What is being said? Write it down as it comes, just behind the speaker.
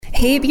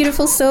Hey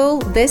beautiful soul,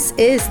 this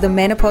is the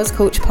Menopause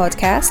Coach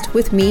podcast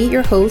with me,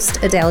 your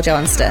host, Adele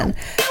Johnston.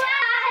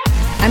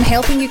 I'm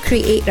helping you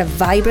create a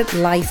vibrant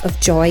life of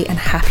joy and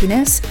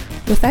happiness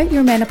without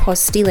your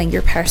menopause stealing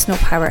your personal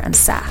power and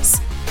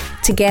sass.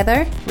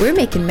 Together, we're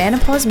making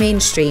menopause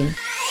mainstream.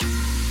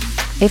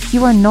 If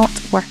you are not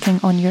working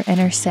on your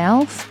inner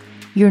self,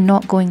 you're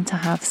not going to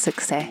have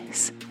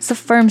success. It's a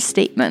firm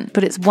statement,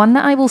 but it's one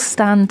that I will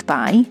stand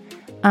by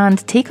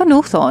and take an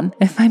oath on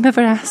if I'm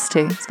ever asked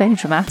to. It's very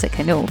dramatic,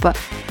 I know, but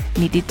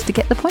needed to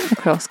get the point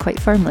across quite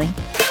firmly.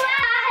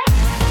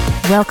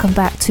 Welcome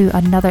back to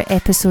another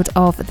episode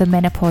of the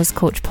Menopause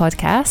Coach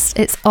podcast.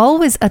 It's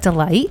always a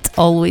delight,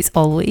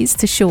 always,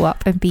 to show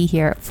up and be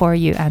here for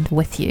you and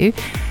with you.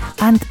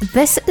 And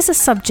this is a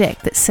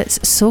subject that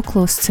sits so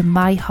close to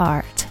my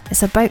heart.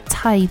 It's about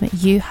time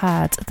you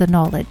had the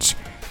knowledge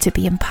to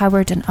be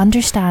empowered and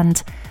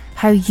understand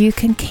how you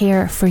can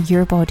care for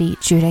your body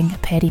during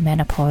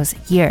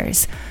perimenopause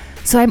years.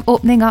 So I'm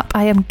opening up,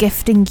 I am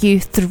gifting you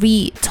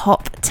 3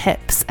 top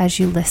tips as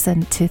you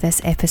listen to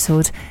this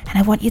episode, and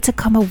I want you to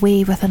come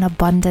away with an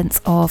abundance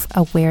of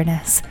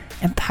awareness,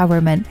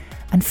 empowerment,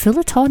 and full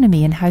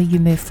autonomy in how you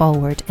move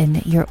forward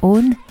in your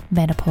own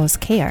menopause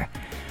care.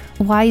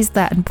 Why is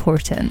that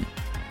important?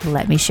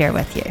 Let me share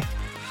with you.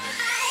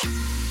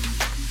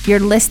 You're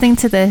listening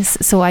to this,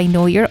 so I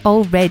know you're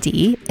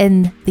already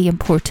in the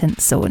important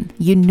zone.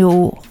 You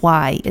know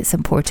why it's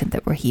important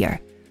that we're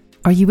here,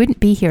 or you wouldn't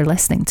be here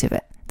listening to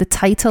it. The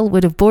title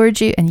would have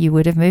bored you and you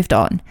would have moved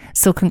on.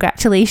 So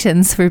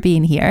congratulations for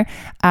being here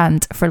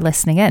and for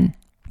listening in.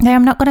 Now,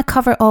 I'm not going to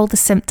cover all the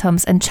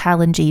symptoms and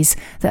challenges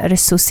that are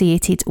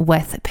associated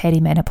with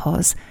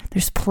perimenopause.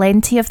 There's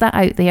plenty of that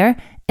out there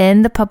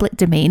in the public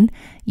domain.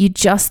 You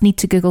just need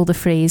to Google the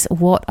phrase,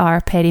 what are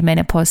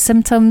perimenopause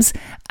symptoms?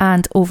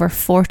 And over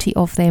 40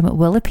 of them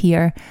will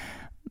appear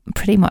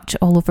pretty much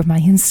all over my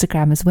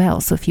Instagram as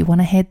well. So if you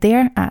want to head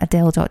there at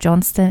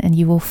adele.johnston, and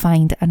you will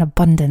find an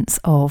abundance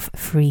of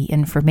free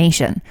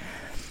information.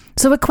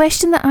 So a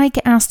question that I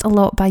get asked a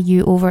lot by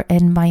you over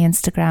in my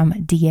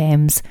Instagram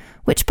DMs,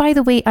 which by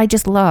the way, I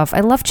just love. I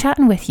love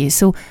chatting with you.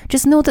 So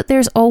just know that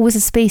there's always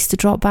a space to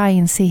drop by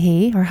and say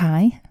hey or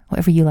hi,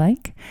 whatever you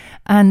like.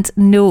 And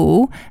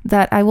know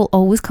that I will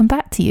always come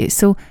back to you.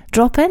 So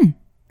drop in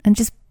and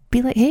just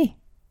be like, hey,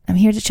 I'm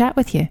here to chat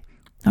with you.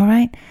 All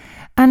right.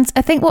 And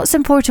I think what's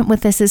important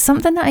with this is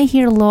something that I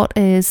hear a lot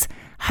is,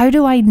 how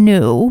do I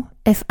know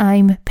if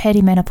I'm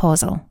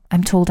perimenopausal?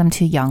 I'm told I'm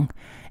too young.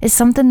 It's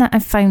something that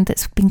I've found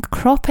that's been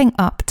cropping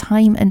up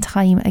time and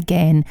time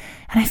again.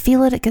 And I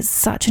feel that it gets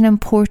such an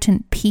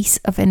important piece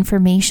of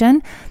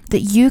information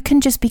that you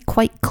can just be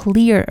quite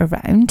clear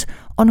around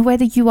on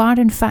whether you are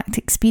in fact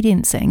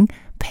experiencing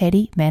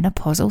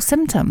perimenopausal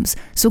symptoms.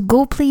 So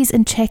go please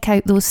and check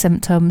out those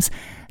symptoms.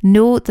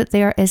 Know that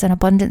there is an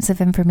abundance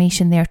of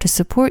information there to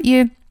support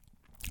you.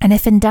 And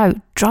if in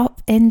doubt,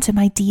 drop into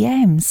my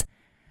DMs.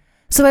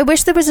 So I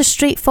wish there was a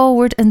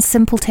straightforward and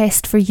simple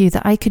test for you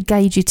that I could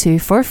guide you to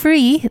for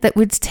free that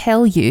would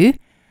tell you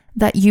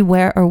that you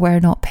were or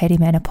were not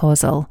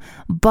perimenopausal.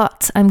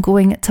 But I'm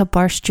going to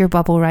burst your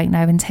bubble right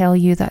now and tell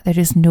you that there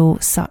is no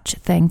such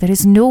thing. There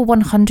is no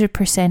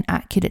 100%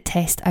 accurate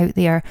test out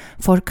there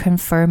for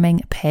confirming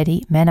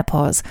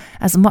perimenopause.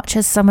 As much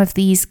as some of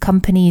these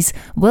companies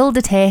will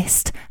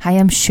detest, I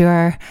am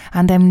sure,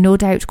 and I'm no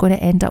doubt going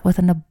to end up with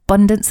an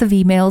abundance of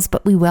emails,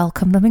 but we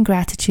welcome them in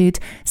gratitude,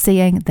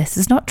 saying this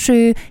is not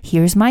true,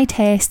 here's my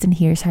test and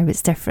here's how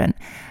it's different.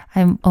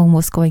 I'm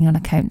almost going on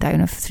a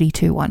countdown of 3,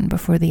 2, 1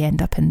 before they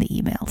end up in the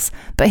emails.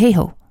 But hey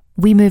ho,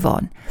 we move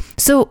on.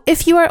 So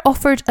if you are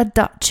offered a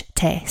Dutch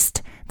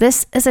test,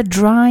 this is a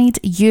dried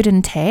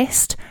urine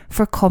test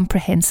for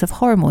comprehensive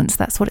hormones.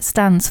 That's what it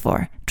stands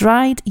for.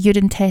 Dried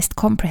urine test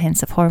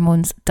comprehensive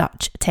hormones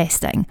Dutch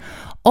testing.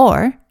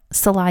 Or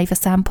saliva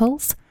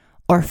samples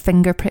or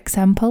finger prick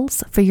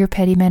samples for your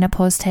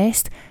perimenopause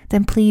test,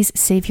 then please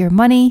save your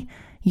money,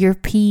 your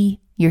pee,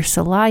 your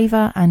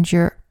saliva and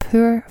your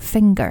poor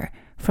finger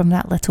from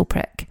that little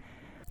prick.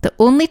 The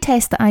only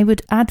test that I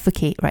would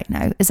advocate right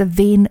now is a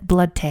vein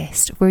blood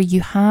test where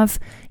you have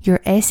your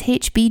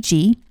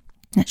SHBG,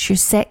 that's your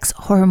sex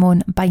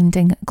hormone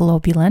binding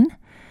globulin,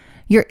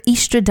 your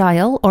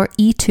estradiol or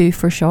E2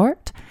 for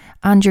short,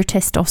 and your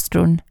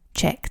testosterone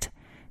checked.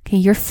 Okay,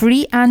 your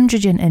free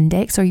androgen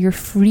index or your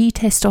free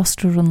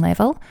testosterone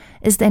level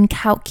is then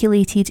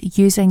calculated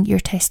using your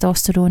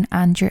testosterone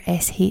and your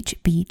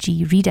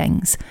SHBG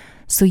readings.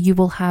 So you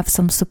will have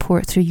some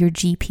support through your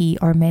GP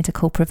or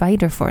medical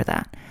provider for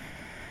that.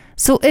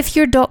 So if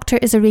your doctor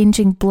is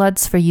arranging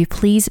bloods for you,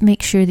 please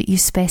make sure that you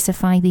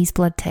specify these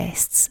blood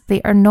tests.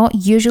 They are not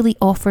usually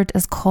offered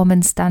as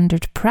common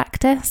standard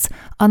practice,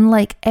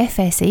 unlike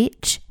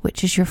FSH,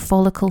 which is your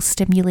follicle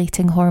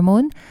stimulating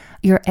hormone,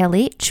 your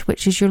LH,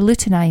 which is your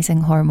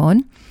luteinizing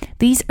hormone.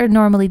 These are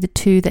normally the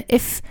two that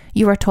if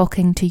you are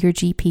talking to your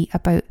GP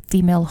about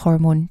female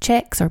hormone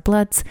checks or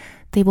bloods,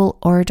 they will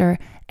order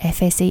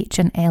FSH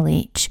and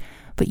LH.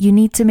 But you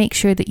need to make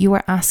sure that you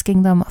are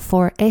asking them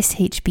for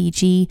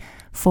SHBG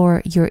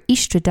for your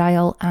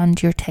estradiol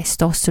and your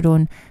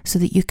testosterone so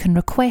that you can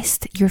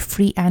request your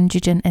free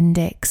androgen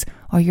index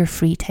or your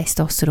free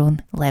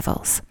testosterone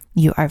levels.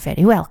 You are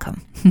very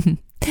welcome.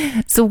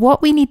 So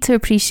what we need to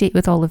appreciate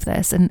with all of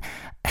this, and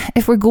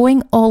if we're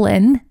going all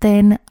in,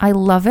 then I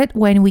love it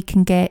when we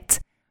can get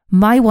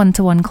my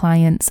one-to-one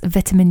clients'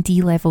 vitamin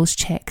D levels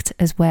checked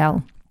as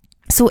well.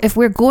 So if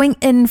we're going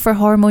in for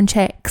hormone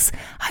checks,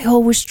 I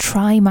always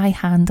try my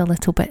hand a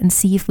little bit and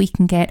see if we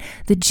can get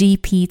the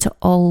GP to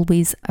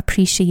always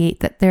appreciate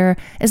that there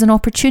is an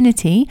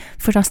opportunity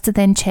for us to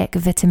then check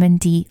vitamin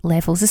D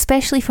levels,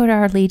 especially for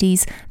our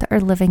ladies that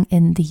are living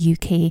in the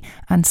UK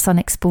and sun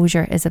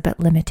exposure is a bit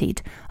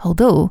limited.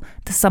 Although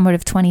the summer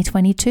of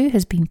 2022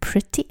 has been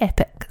pretty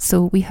epic,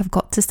 so we have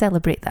got to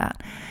celebrate that.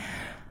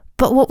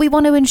 But what we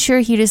want to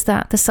ensure here is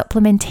that the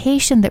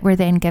supplementation that we're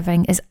then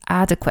giving is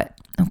adequate.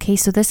 Okay,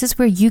 so this is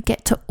where you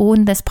get to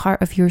own this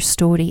part of your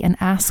story and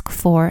ask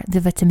for the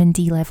vitamin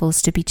D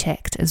levels to be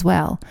checked as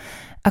well.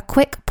 A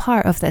quick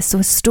part of this, so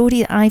a story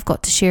that I've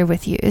got to share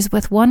with you, is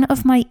with one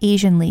of my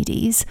Asian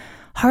ladies.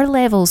 Her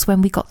levels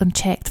when we got them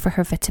checked for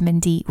her vitamin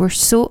D were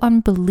so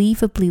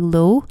unbelievably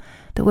low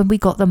that when we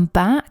got them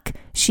back,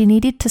 she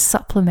needed to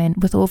supplement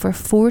with over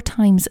 4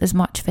 times as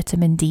much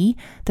vitamin D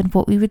than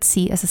what we would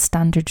see as a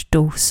standard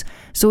dose.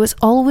 So it's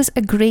always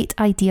a great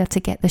idea to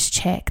get this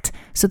checked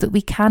so that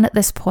we can at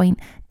this point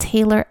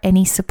tailor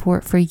any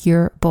support for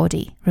your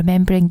body,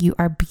 remembering you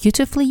are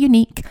beautifully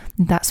unique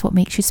and that's what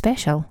makes you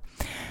special.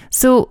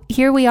 So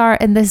here we are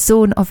in this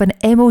zone of an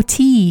MOT.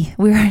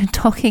 We're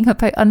talking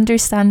about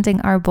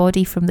understanding our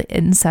body from the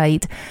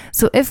inside.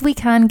 So if we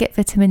can get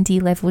vitamin D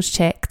levels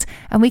checked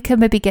and we can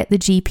maybe get the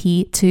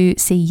GP to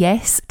say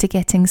yes to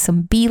getting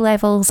some B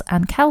levels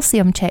and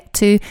calcium checked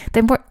too,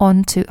 then we're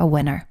on to a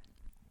winner.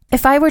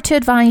 If I were to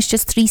advise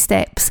just 3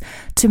 steps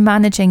to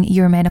managing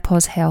your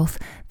menopause health,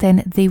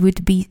 then they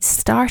would be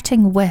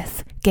starting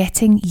with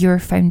getting your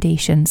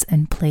foundations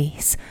in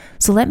place.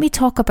 So let me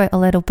talk about a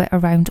little bit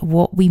around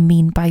what we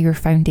mean by your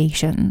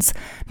foundations.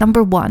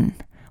 Number 1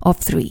 of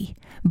 3,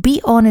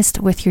 be honest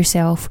with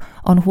yourself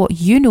on what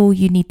you know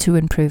you need to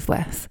improve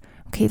with.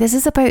 Okay, this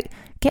is about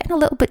getting a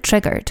little bit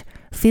triggered,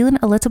 feeling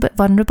a little bit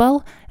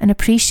vulnerable and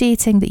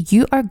appreciating that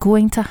you are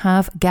going to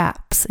have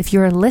gaps. If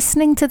you're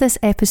listening to this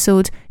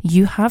episode,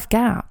 you have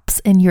gaps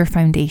in your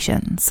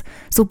foundations.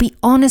 So be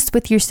honest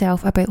with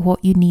yourself about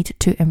what you need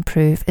to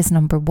improve is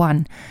number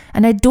 1.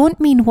 And I don't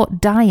mean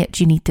what diet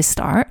you need to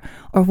start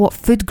or what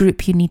food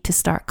group you need to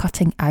start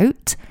cutting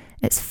out.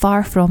 It's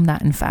far from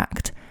that, in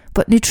fact.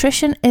 But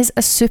nutrition is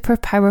a super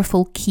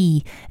powerful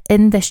key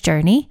in this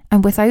journey,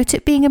 and without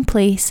it being in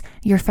place,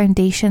 your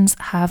foundations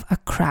have a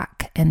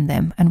crack in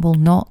them and will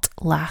not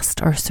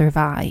last or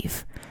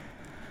survive.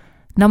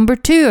 Number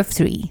 2 of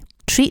 3,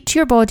 treat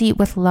your body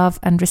with love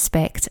and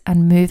respect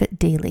and move it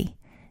daily.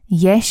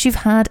 Yes, you've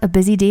had a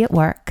busy day at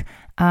work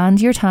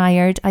and you're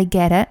tired. I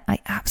get it. I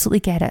absolutely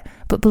get it.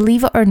 But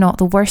believe it or not,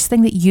 the worst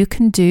thing that you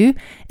can do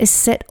is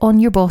sit on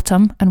your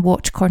bottom and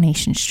watch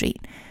Coronation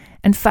Street.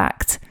 In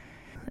fact,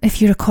 if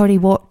you're a Corrie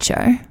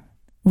watcher,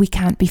 we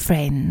can't be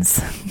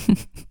friends.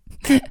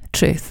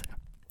 Truth.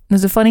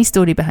 There's a funny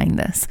story behind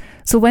this.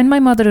 So when my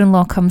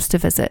mother-in-law comes to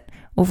visit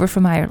over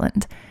from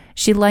Ireland,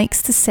 she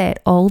likes to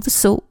set all the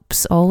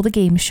soaps, all the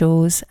game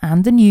shows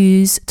and the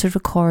news to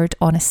record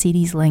on a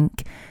series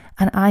link.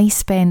 And I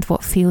spend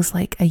what feels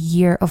like a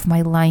year of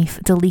my life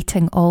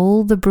deleting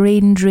all the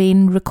brain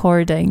drain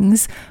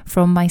recordings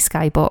from my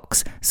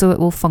Skybox so it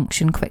will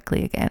function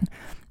quickly again.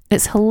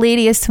 It's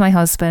hilarious to my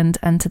husband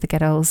and to the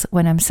girls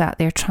when I'm sat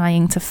there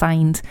trying to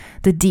find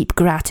the deep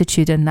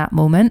gratitude in that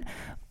moment,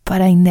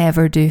 but I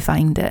never do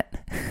find it.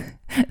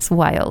 It's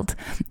wild.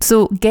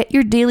 So get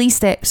your daily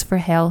steps for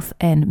health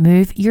and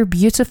move your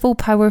beautiful,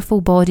 powerful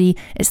body.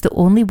 It's the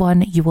only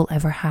one you will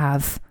ever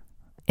have.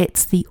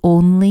 It's the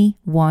only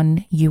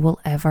one you will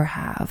ever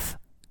have.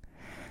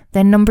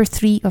 Then number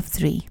 3 of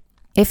 3.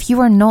 If you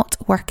are not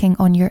working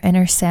on your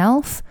inner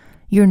self,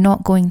 you're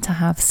not going to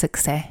have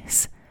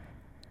success.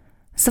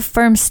 It's a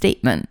firm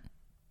statement,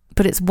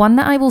 but it's one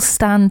that I will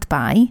stand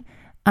by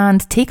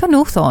and take an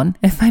oath on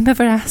if I'm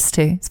ever asked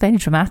to. It's very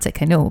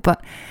dramatic, I know,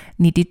 but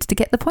needed to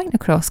get the point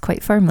across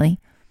quite firmly.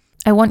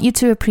 I want you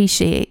to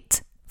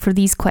appreciate for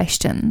these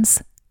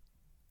questions,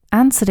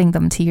 answering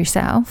them to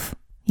yourself.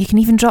 You can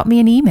even drop me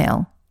an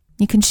email.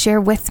 You can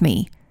share with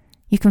me.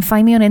 You can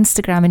find me on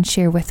Instagram and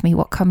share with me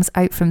what comes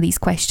out from these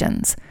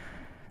questions.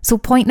 So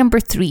point number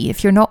 3,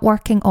 if you're not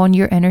working on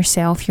your inner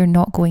self, you're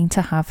not going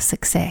to have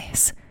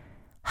success.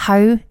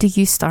 How do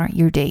you start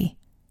your day?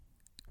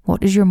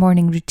 What is your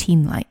morning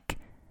routine like?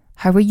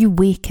 How are you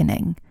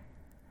wakening?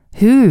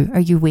 Who are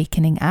you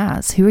wakening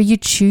as? Who are you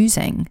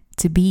choosing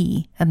to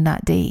be in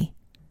that day?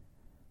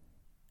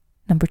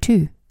 Number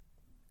 2,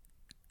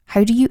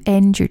 how do you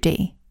end your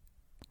day?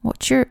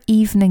 What's your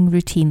evening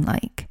routine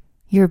like?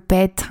 Your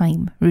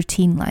bedtime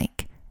routine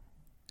like?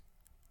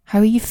 How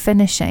are you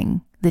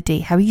finishing the day?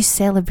 How are you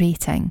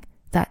celebrating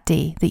that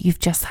day that you've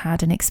just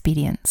had and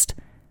experienced?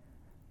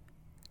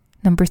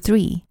 Number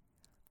 3,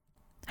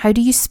 how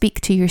do you speak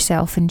to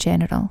yourself in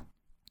general?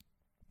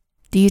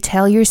 Do you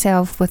tell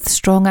yourself with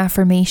strong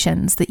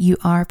affirmations that you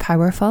are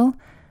powerful,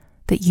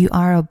 that you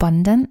are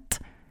abundant,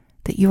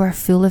 that you are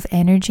full of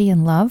energy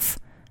and love?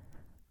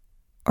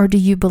 Or do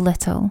you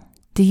belittle?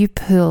 Do you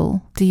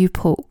pull? Do you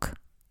poke?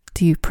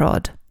 Do you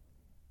prod?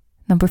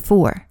 Number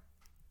 4,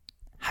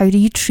 how do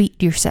you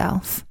treat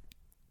yourself?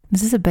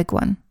 This is a big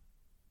one.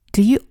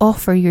 Do you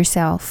offer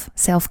yourself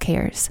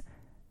self-cares?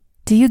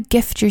 Do you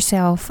gift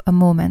yourself a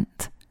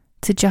moment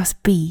to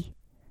just be,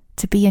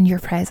 to be in your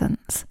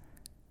presence?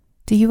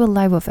 Do you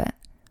allow of it?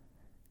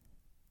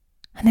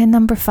 And then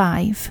number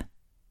 5,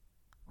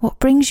 what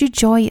brings you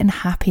joy and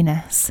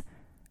happiness?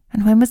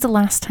 And when was the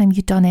last time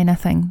you done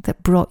anything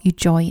that brought you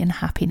joy and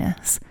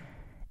happiness?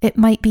 It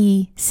might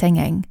be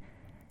singing.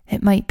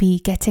 It might be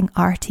getting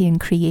arty and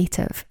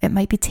creative. It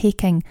might be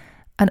taking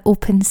an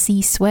open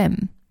sea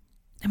swim.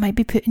 It might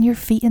be putting your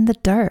feet in the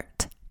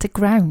dirt to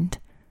ground.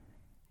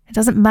 It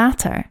doesn't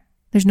matter.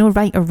 There's no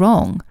right or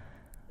wrong.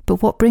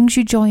 But what brings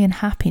you joy and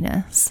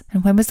happiness?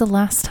 And when was the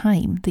last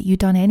time that you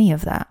done any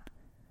of that?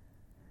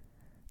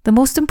 The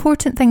most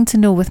important thing to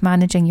know with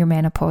managing your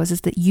menopause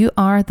is that you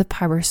are the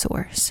power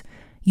source.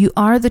 You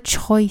are the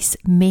choice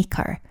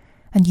maker.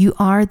 And you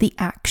are the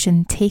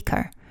action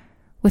taker.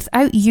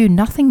 Without you,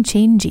 nothing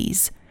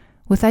changes.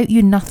 Without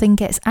you, nothing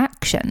gets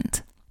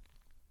actioned.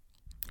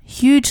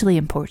 Hugely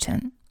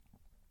important.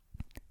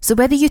 So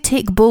whether you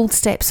take bold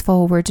steps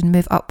forward and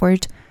move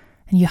upward,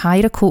 and you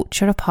hire a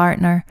coach or a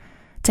partner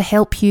to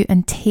help you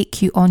and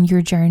take you on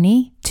your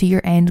journey to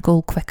your end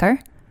goal quicker,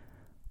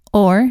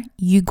 or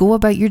you go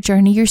about your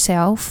journey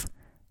yourself,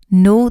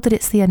 know that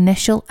it's the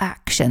initial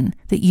action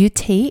that you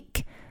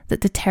take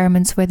that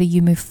determines whether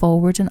you move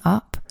forward and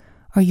up,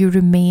 or you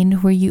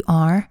remain where you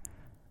are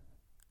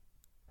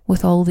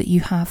with all that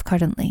you have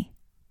currently.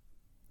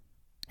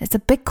 It's a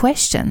big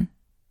question.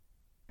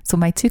 So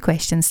my 2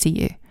 questions to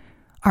you.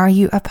 Are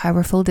you a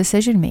powerful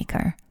decision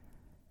maker?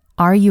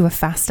 Are you a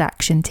fast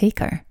action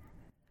taker?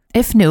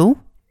 If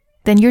no,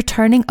 then you're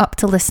turning up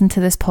to listen to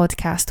this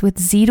podcast with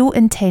zero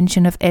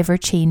intention of ever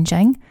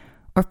changing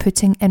or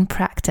putting in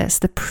practice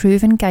the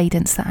proven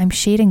guidance that I'm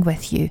sharing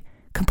with you,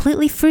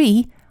 completely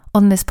free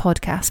on this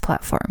podcast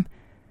platform.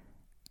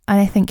 And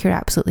I think you're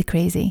absolutely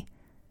crazy.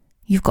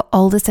 You've got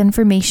all this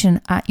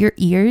information at your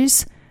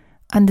ears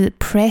and the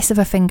press of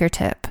a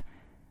fingertip.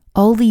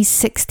 All these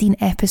 16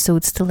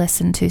 episodes to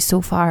listen to so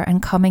far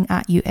and coming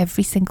at you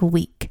every single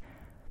week.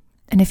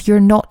 And if you're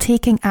not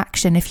taking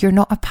action, if you're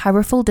not a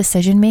powerful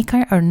decision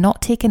maker or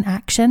not taking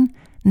action,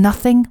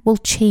 nothing will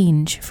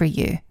change for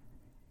you.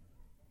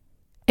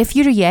 If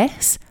you're a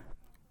yes,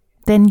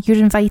 then you're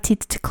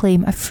invited to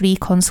claim a free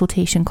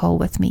consultation call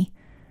with me.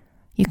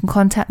 You can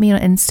contact me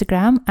on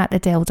Instagram at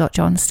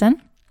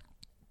adele.johnston,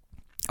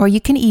 or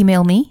you can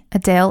email me,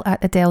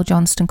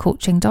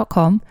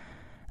 adele@adelejohnstoncoaching.com,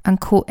 and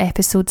quote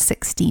episode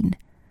 16,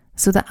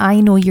 so that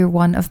I know you're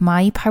one of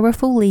my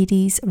powerful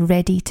ladies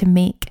ready to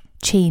make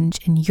change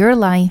in your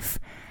life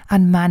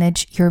and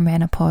manage your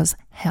menopause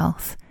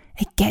health.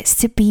 It gets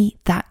to be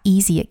that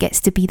easy. It gets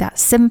to be that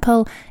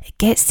simple. It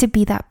gets to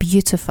be that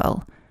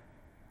beautiful.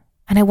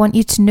 And I want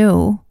you to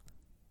know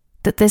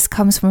that this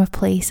comes from a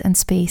place and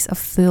space of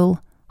full,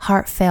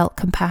 heartfelt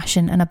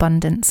compassion and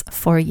abundance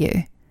for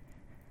you.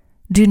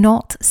 Do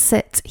not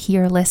sit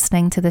here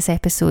listening to this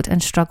episode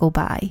and struggle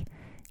by.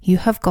 You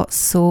have got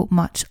so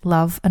much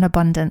love and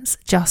abundance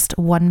just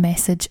one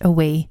message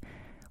away.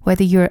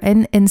 Whether you're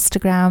in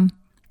Instagram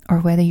or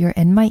whether you're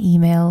in my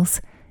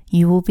emails,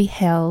 you will be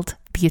held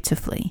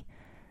beautifully.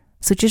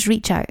 So just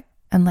reach out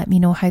and let me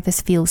know how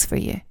this feels for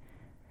you.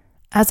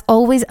 As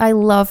always, I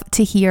love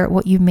to hear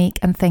what you make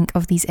and think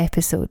of these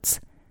episodes.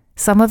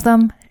 Some of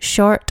them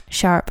short,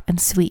 sharp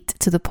and sweet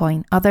to the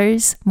point.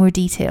 Others more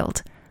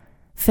detailed.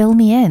 Fill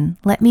me in.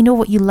 Let me know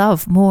what you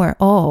love more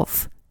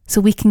of so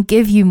we can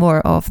give you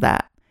more of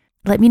that.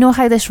 Let me know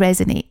how this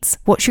resonates.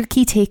 What's your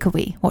key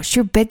takeaway? What's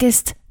your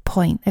biggest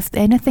point? If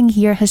anything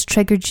here has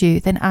triggered you,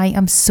 then I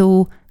am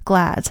so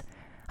glad.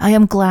 I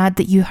am glad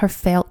that you have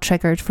felt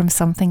triggered from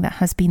something that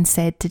has been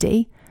said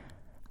today,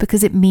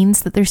 because it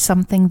means that there's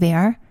something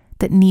there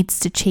that needs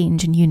to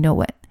change and you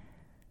know it.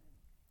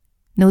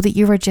 Know that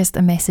you are just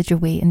a message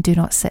away and do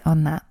not sit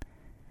on that.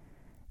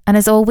 And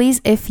as always,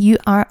 if you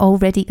are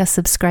already a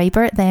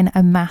subscriber, then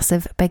a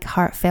massive, big,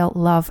 heartfelt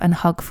love and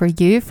hug for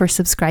you for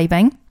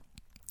subscribing.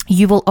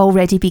 You will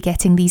already be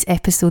getting these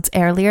episodes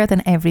earlier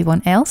than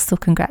everyone else, so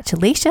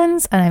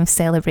congratulations, and I'm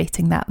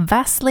celebrating that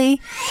vastly.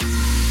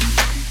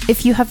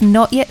 If you have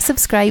not yet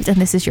subscribed and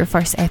this is your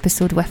first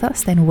episode with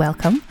us, then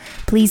welcome.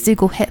 Please do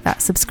go hit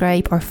that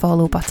subscribe or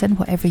follow button,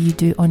 whatever you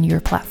do on your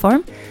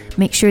platform.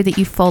 Make sure that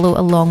you follow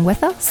along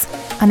with us.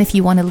 And if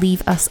you want to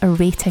leave us a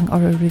rating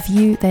or a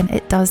review, then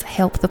it does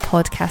help the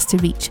podcast to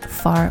reach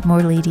far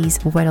more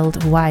ladies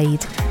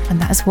worldwide. And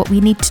that is what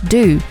we need to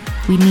do.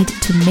 We need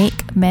to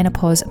make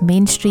menopause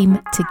mainstream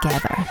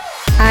together.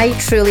 I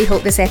truly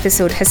hope this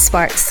episode has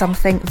sparked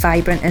something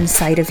vibrant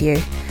inside of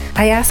you.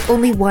 I ask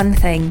only one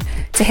thing,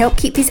 to To help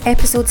keep these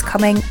episodes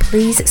coming,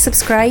 please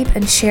subscribe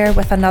and share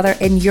with another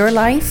in your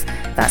life.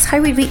 That's how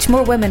we reach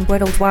more women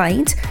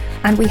worldwide,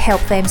 and we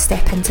help them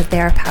step into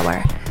their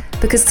power.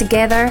 Because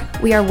together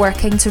we are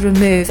working to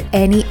remove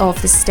any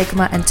of the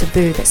stigma and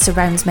taboo that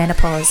surrounds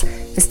menopause.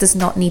 This does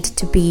not need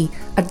to be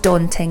a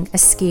daunting, a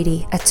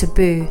scary, a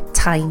taboo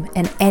time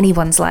in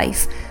anyone's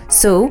life.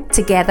 So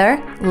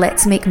together,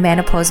 let's make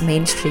menopause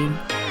mainstream.